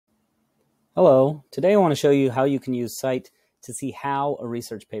Hello, today I want to show you how you can use Scite to see how a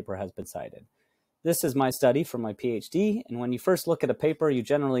research paper has been cited. This is my study for my PhD, and when you first look at a paper, you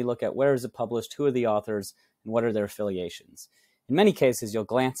generally look at where is it published, who are the authors, and what are their affiliations. In many cases, you'll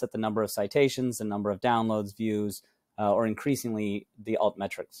glance at the number of citations, the number of downloads, views, or increasingly the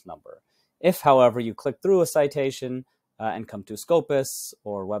altmetrics number. If, however, you click through a citation and come to Scopus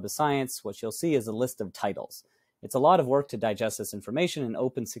or Web of Science, what you'll see is a list of titles. It's a lot of work to digest this information and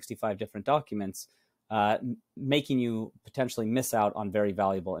open 65 different documents, making you potentially miss out on very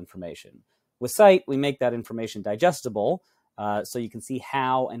valuable information. With Scite, we make that information digestible so you can see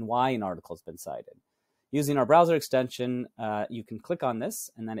how and why an article has been cited. Using our browser extension, you can click on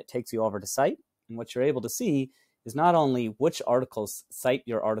this, and then it takes you over to Scite. And what you're able to see is not only which articles cite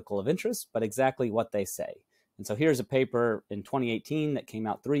your article of interest, but exactly what they say. And so here's a paper in 2018 that came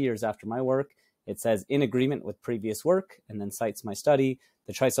out 3 years after my work. It says, in agreement with previous work, and then cites my study.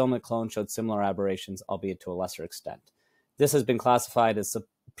 The trisomic clone showed similar aberrations, albeit to a lesser extent. This has been classified as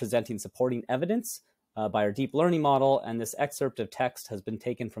presenting supporting evidence by our deep learning model, and this excerpt of text has been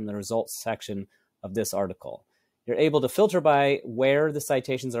taken from the results section of this article. You're able to filter by where the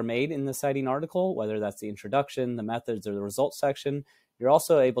citations are made in the citing article, whether that's the introduction, the methods, or the results section. You're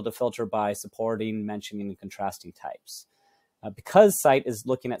also able to filter by supporting, mentioning, and contrasting types. Because Scite is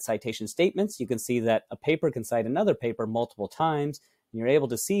looking at citation statements, you can see that a paper can cite another paper multiple times, and you're able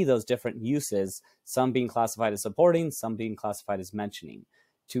to see those different uses, some being classified as supporting, some being classified as mentioning.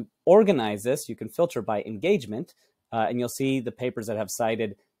 To organize this, you can filter by engagement, and you'll see the papers that have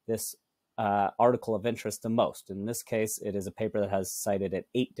cited this article of interest the most. In this case, it is a paper that has cited it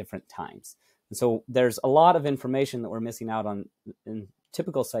 8 different times. And so there's a lot of information that we're missing out on in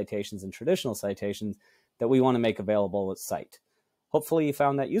typical citations and traditional citations that we want to make available with Scite. Hopefully you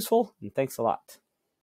found that useful, and thanks a lot.